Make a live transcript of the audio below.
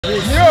New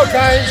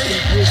kind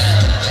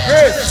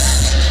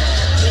grace.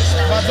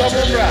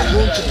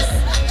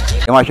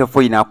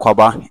 For in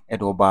Akwaba,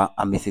 Edoba,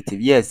 amistytv.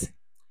 Yes,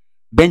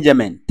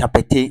 Benjamin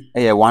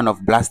Tekpetey, one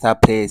of blaster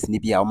players,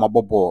 Nibia,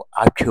 Omabobo,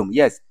 Atrium.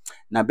 Yes,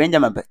 now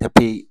Benjamin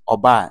Tekpetey,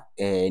 Oba,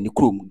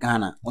 Nikrum,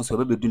 Ghana, also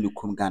maybe do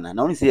Nikrum, Ghana.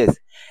 Now, yes,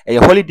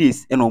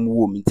 holidays, and on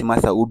womb,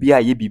 Intimasa,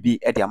 Ubia, Yebibi,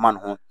 at the man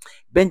home.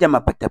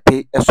 Benjamin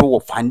Tekpetey, a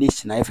sort of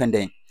foundation, I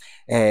find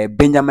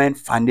Benjamin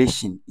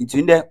Foundation.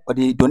 Into there, or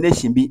the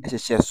donation be as a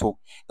share so,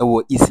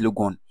 East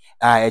Legon,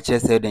 I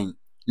just said then.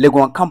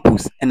 Legon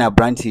campus and a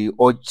brandy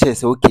or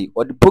chess okay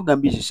or the program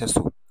be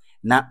so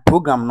na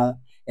program no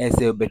as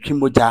a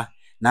between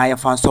na ya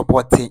fan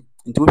support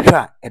into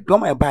a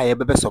drama by a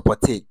baby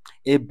support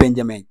a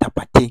Benjamin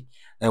Tekpetey,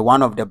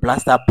 one of the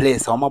blaster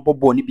players or my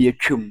bobo ni be a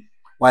trim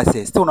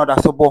was still not a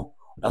sobo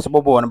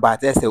on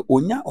but as a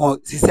onya or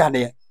sister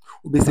there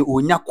be say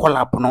onya call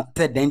up no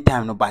third then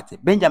time no but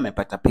Benjamin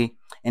Tekpetey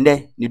and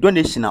then the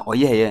donation or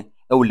yeah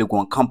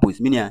Legon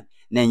campus meaning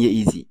na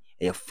easy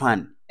a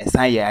fun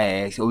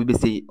so we be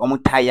say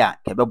tire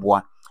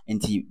kebeboa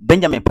nti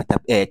Benjamin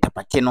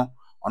Tekpetey no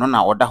ono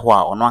na oda ho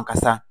a ono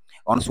ankasa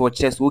ono so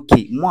chess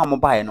okay mo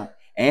amobae no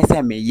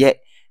say me ye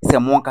say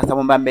mo ankasa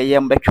mo ba me ye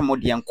mbetwe mo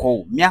de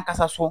enko me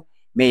ankasa so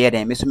me ye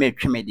den me so me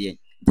twe me de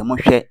nti mo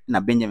hwe na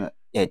Benjamin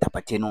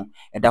Tekpetey no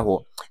eda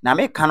ho na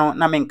me ka no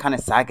na me nka ne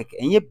saa keke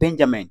enye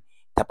Benjamin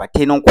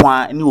Tekpetey no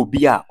kwa ni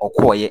obi a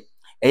okoye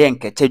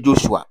Nkeche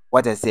Joshua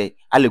what I say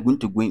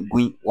aleguntu gwin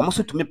wo mo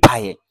so tumi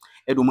pae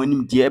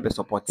edomonim die ebe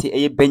support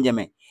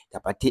Benjamin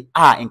Tekpetey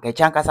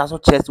Nkeche ankasa so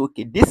chess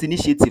okay this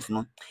initiative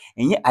no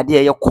enye ade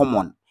eye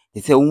common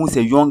they say who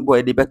say young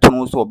boy dey beto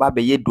no so ba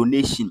be ye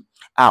donation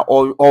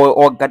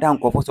or gather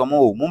nkofo so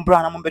mo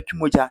mbra na mo betwe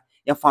moja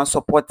ye fan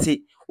support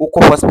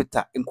ukọ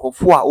hospital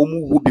nkofo a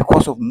omu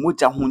because of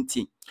moja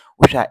hunti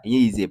ohwa enye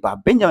easy ba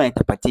Benjamin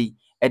Tekpetey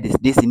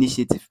this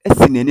initiative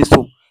esineni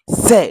so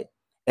say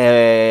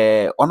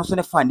ono so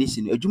ne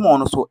foundation adwuma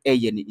ono so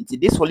eye ni nti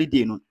this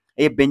holiday no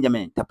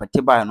Benjamin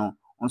Tekpetey ba no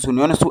onso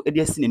ne ono so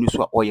edi asineni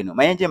so a oye no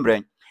mayenje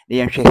mbrɛ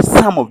they share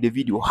some of the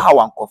video how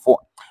ankofo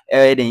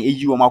then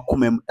you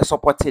makumem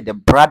supported the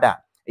brother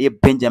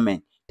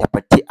Benjamin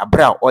Tekpetey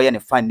abra oye ne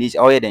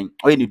foundation oye then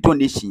oye ne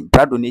donation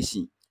brother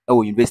donation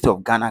University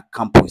of Ghana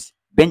campus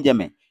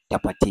Benjamin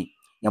Tekpetey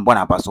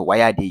yambona baso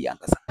waya de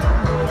yankasa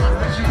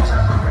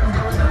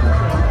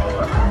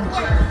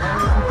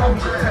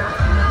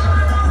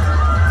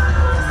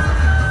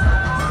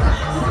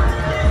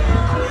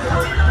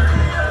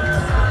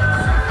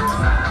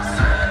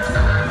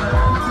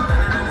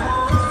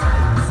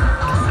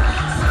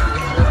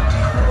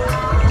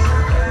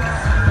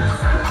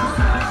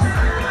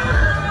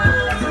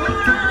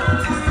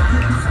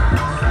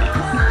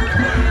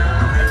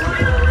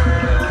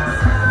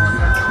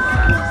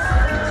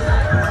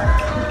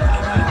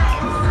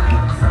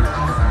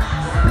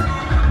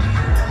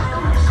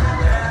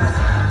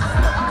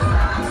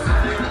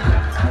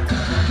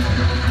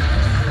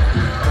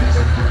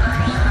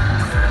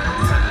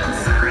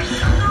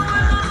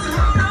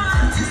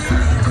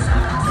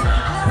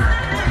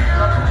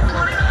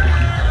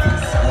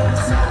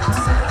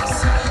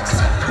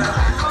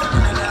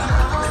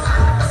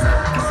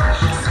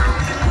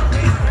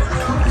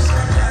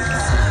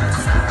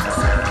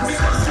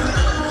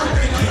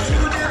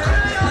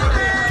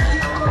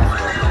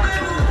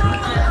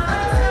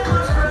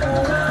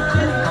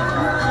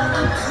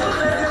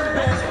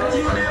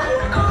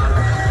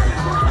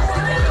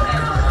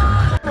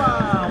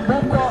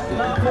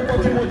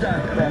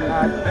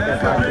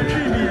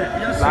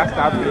Last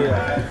time player.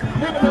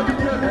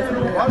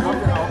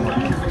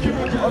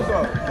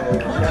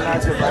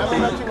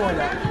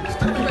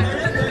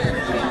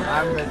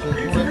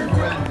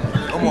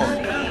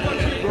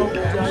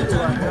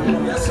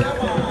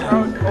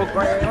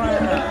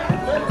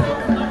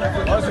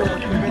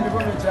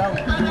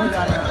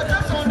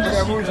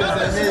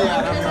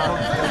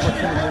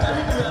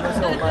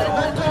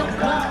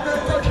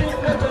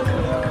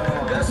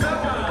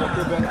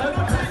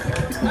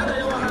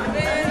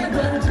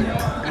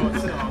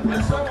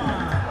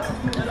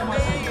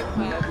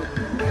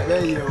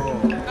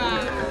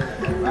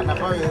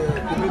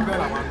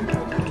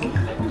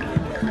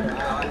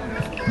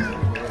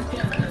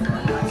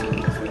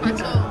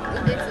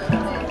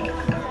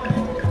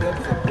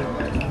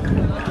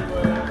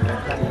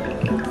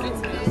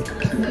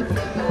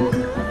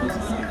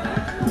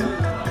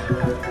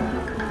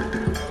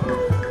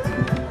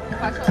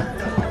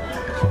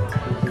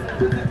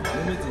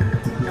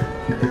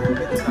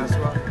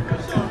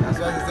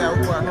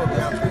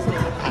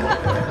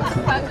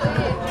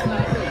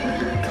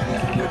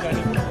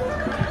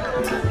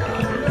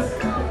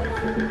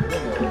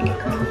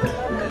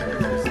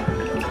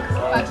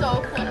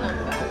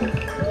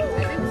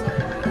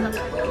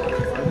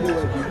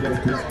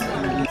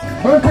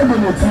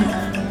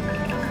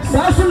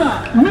 Sasuna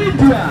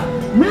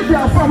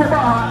media from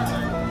about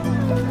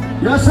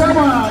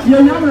Yasama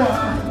Yamwa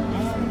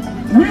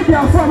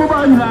media from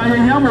about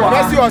Yamwa.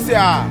 That's yours,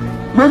 yeah.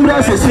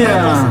 Members is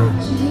here.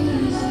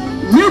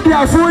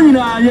 Media phone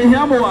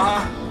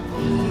Yamwa.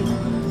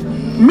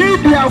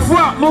 media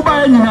for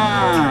mobile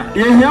nyina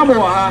ye hia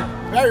mo ha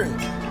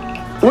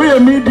we ye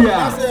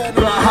media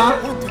bra ha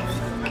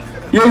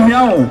ye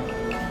hia wo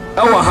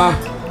e wo ha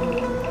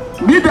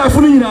media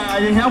for nyina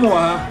ye hia mo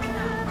ha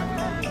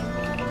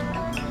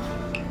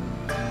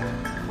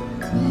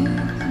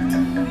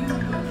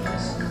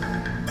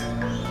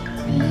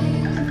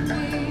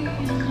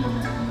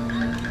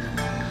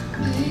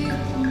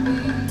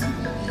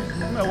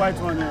white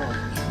one here.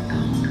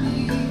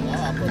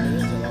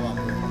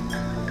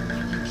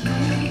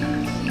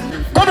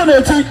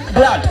 Donate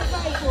blood.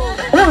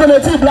 Who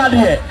donate blood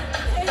here?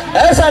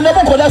 Yes, I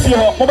never could have you.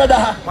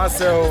 Mobada.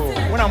 Marcel,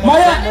 when I'm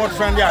more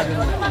friendly, I don't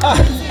know.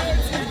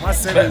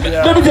 Marcel, let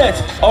me get.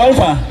 Oh,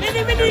 fine.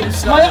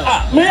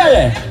 Me,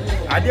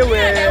 I did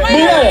where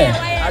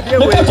I did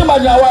where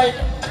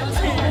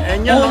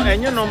and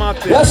you know my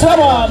yes,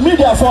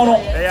 media phone.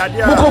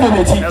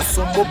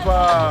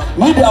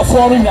 Media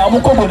phone.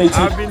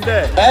 I've been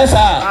there.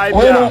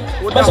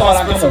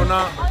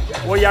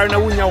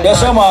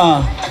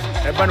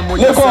 Yes,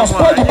 Lagos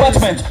Sport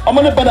Department. I'm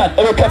on the banner. I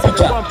will capture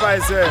picture.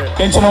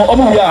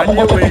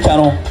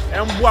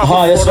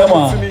 Yes,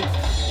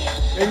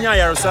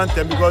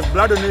 because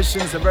blood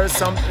donation is a very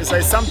something that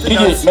I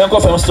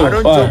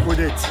don't joke with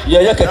it.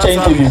 Yeah,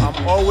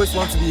 I'm always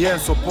want to be here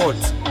and support.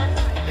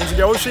 And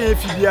the ocean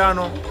if you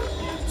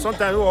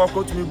sometimes we walk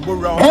out to me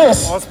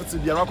hospital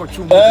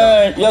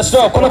yes,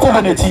 sir.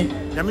 Community.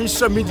 I mean,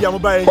 some media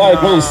mobile. Why,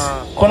 Grace?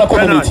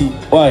 Community.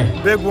 Why?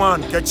 Big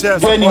one, Keche.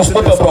 Thank you.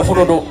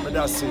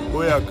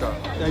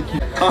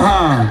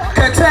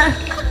 Keche.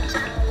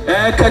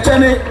 Keche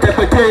ne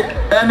Tekpetey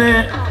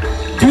ene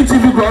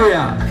GTV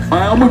Gloria.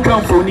 Omo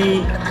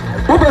kamfoni.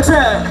 Wo be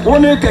say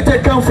woni Keche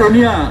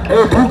kamfoni a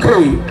 2K.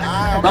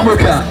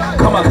 Namoka.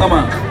 Come.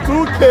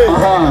 2K.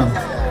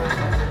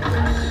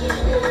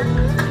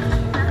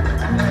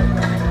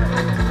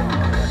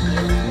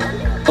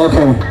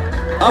 Okay.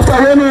 After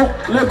Reno,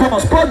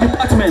 Lagos Sport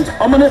Department,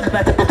 I'm going to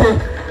Tekpetey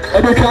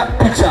Keche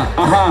picture.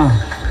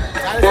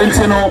 And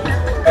you know.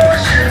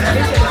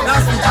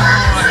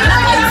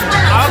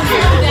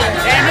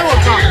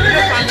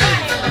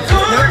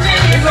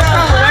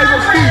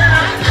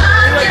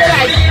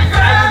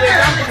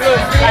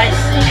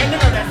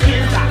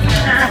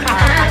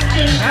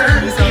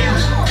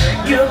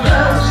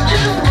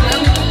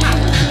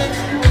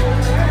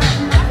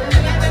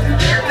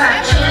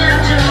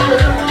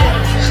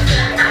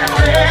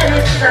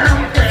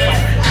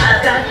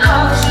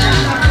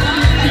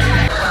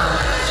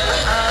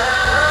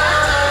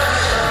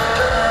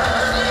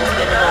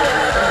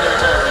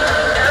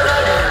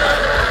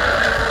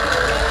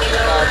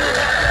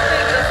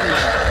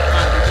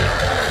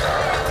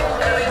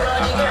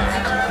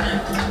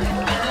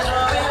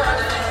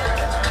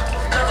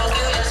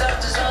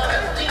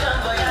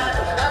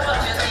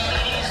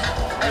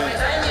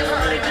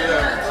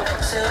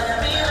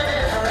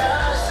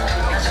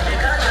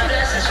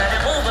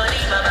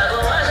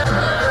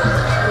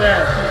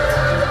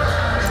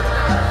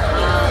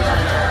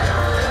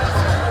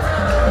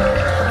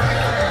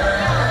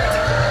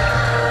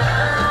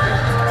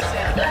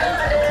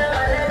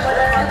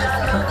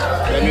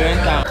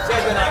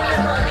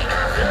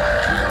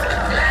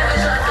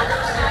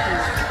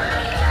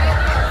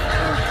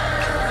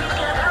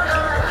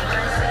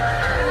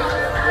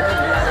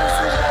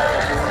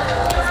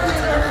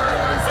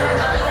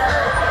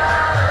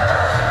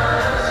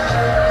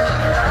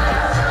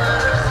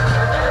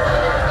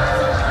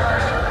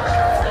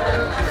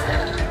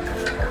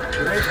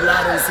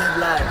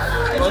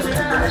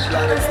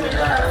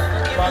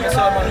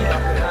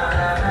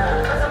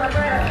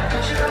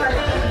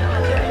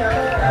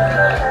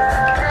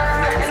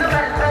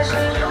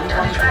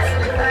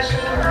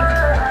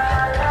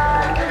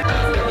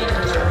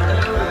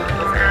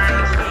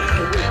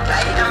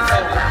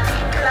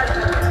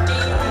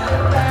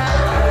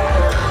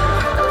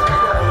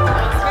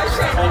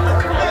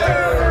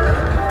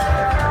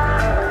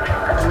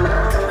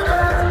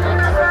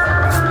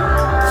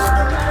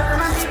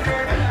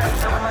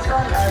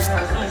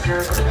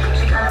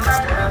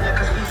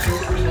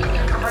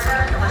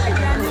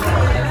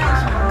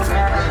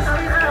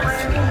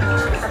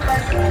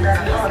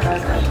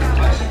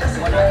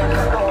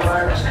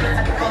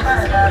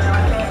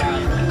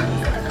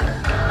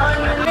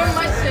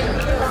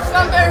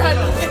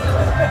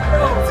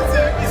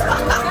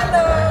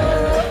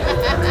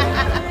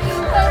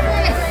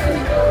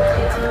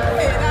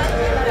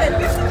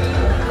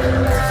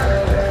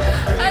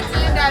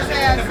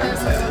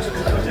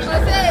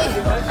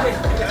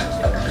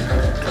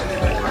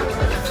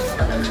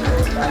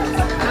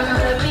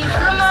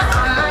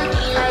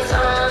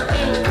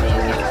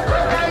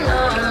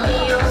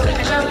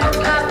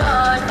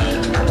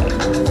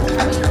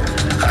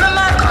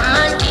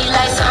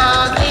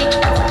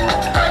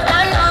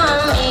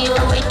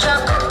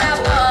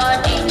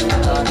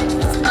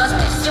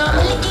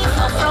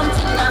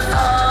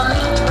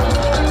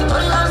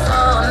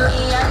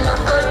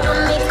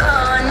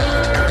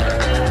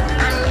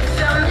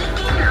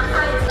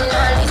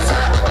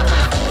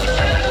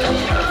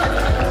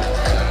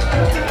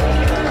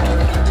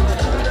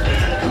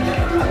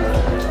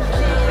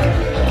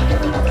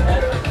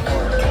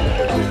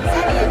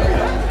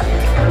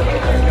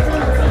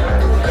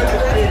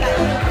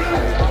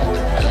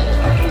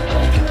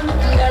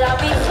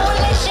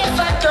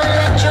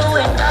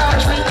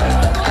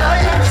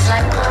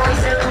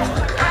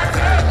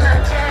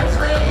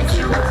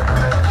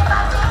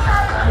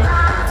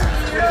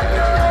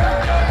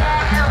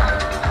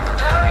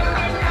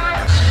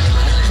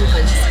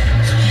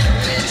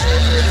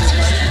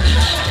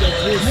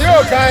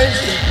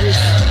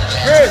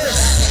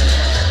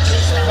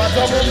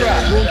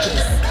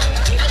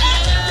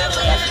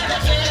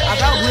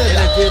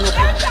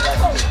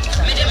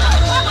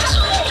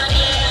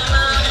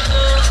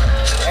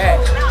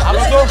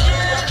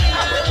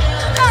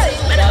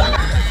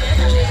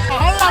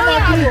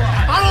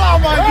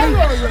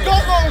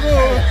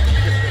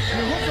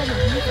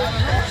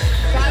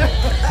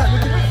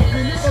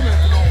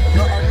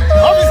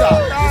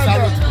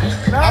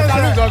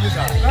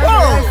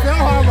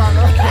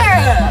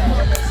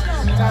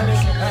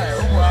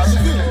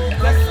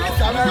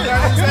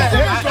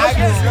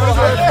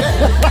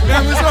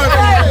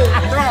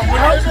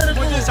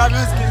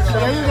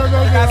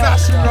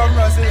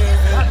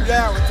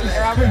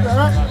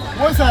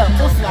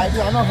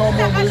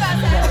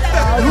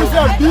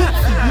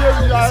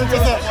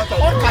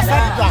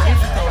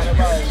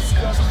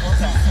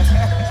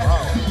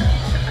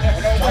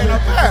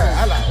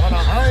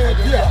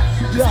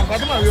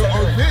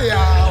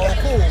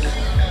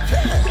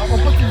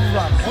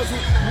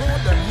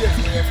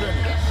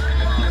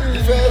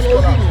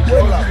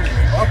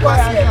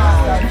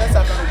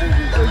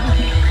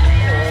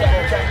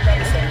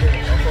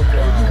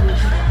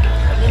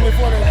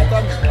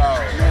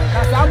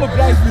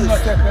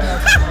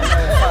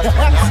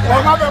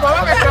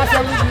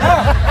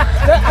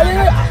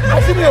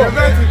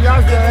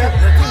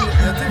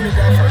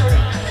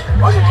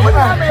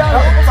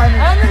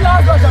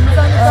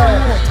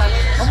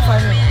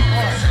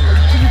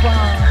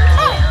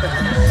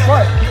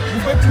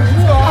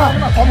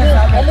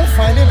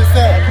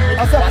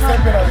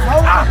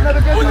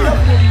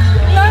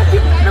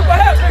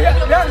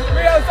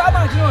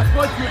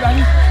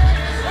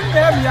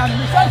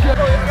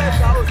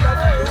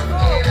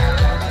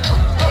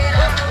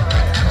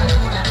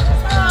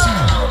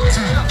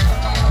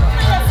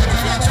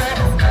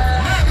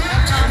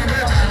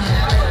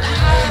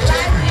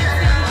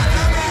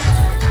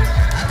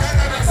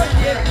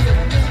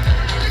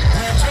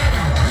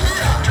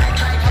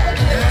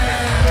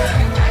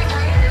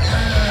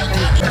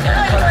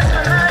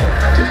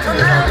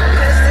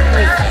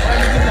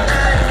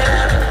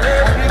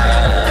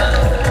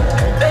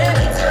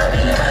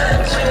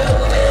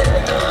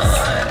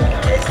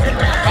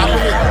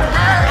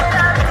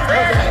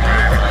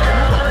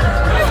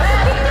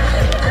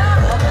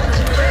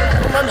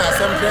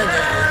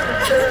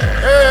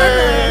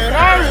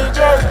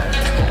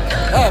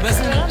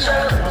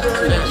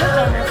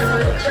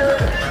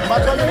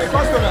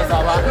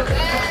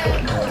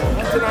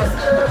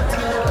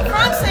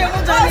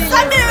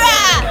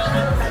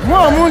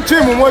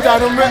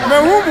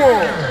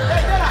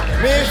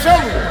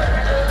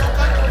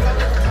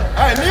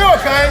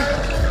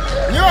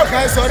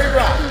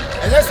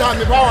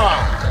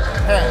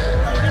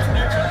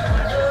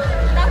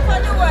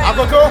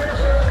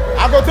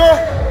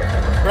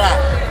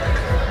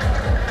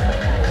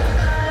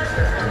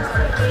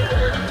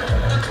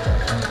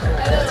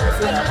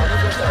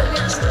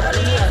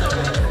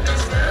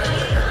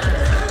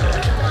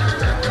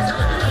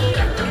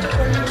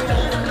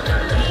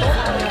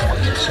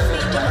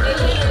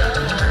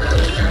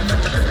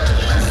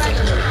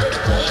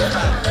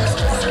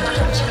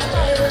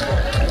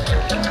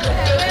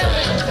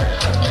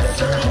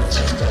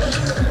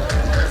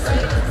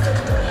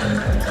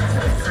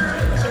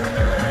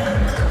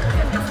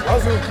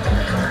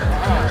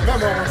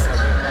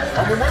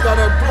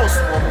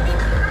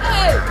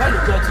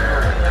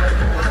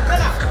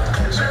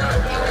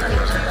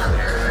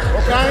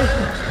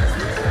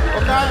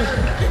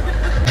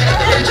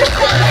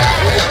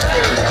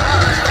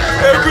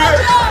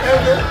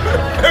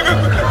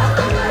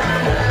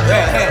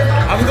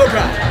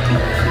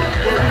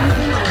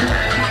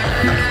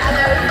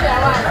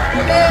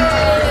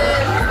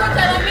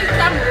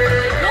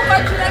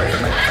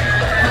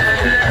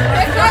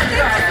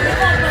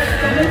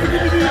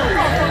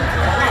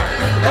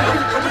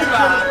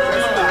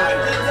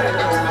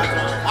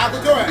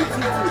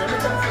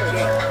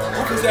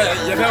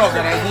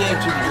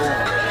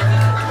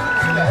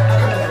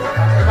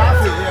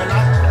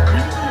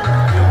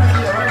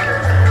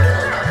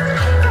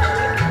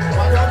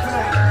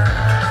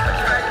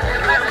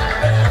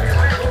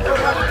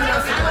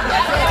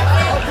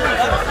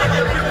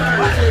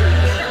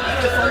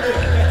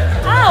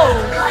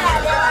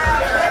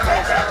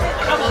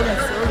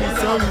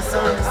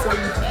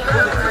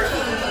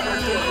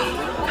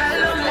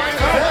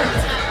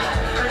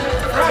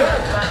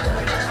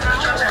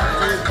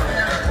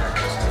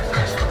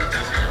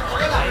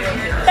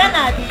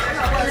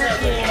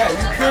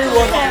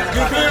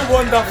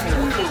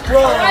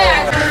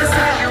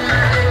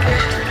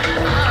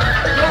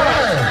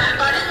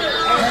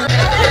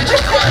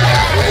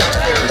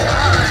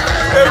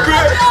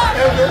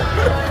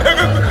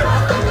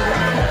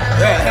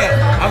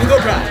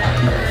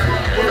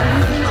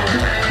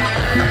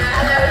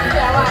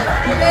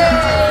 I'm going to